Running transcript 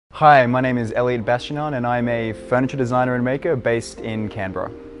Hi, my name is Elliot Bastianon and I'm a furniture designer and maker based in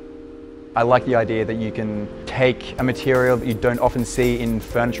Canberra. I like the idea that you can take a material that you don't often see in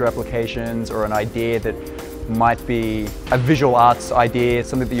furniture applications, or an idea that might be a visual arts idea,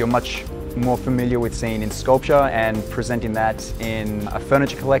 something that you're much more familiar with seeing in sculpture, and presenting that in a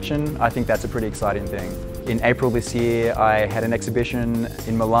furniture collection. I think that's a pretty exciting thing. In April this year, I had an exhibition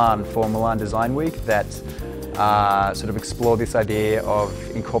in Milan for Milan Design Week that sort of explored this idea of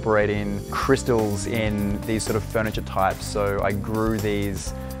incorporating crystals in these sort of furniture types. So I grew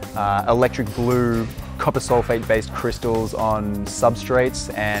these electric blue copper sulfate based crystals on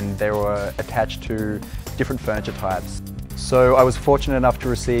substrates, and they were attached to different furniture types. So I was fortunate enough to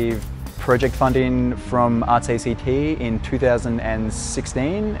receive project funding from artsACT in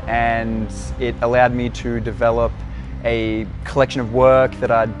 2016, and it allowed me to develop a collection of work that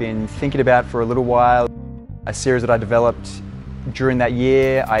I'd been thinking about for a little while. A series that I developed during that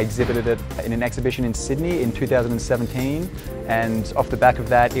year, I exhibited it in an exhibition in Sydney in 2017, and off the back of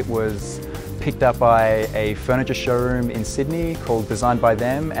that it was picked up by a furniture showroom in Sydney called Designed by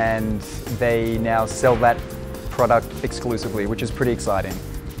Them, and they now sell that product exclusively, which is pretty exciting.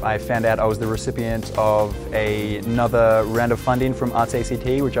 I found out I was the recipient of another round of funding from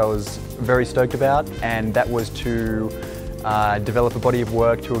artsACT, which I was very stoked about, and that was to develop a body of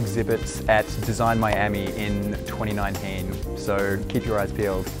work to exhibit at Design Miami in 2019. So keep your eyes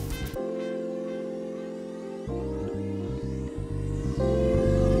peeled.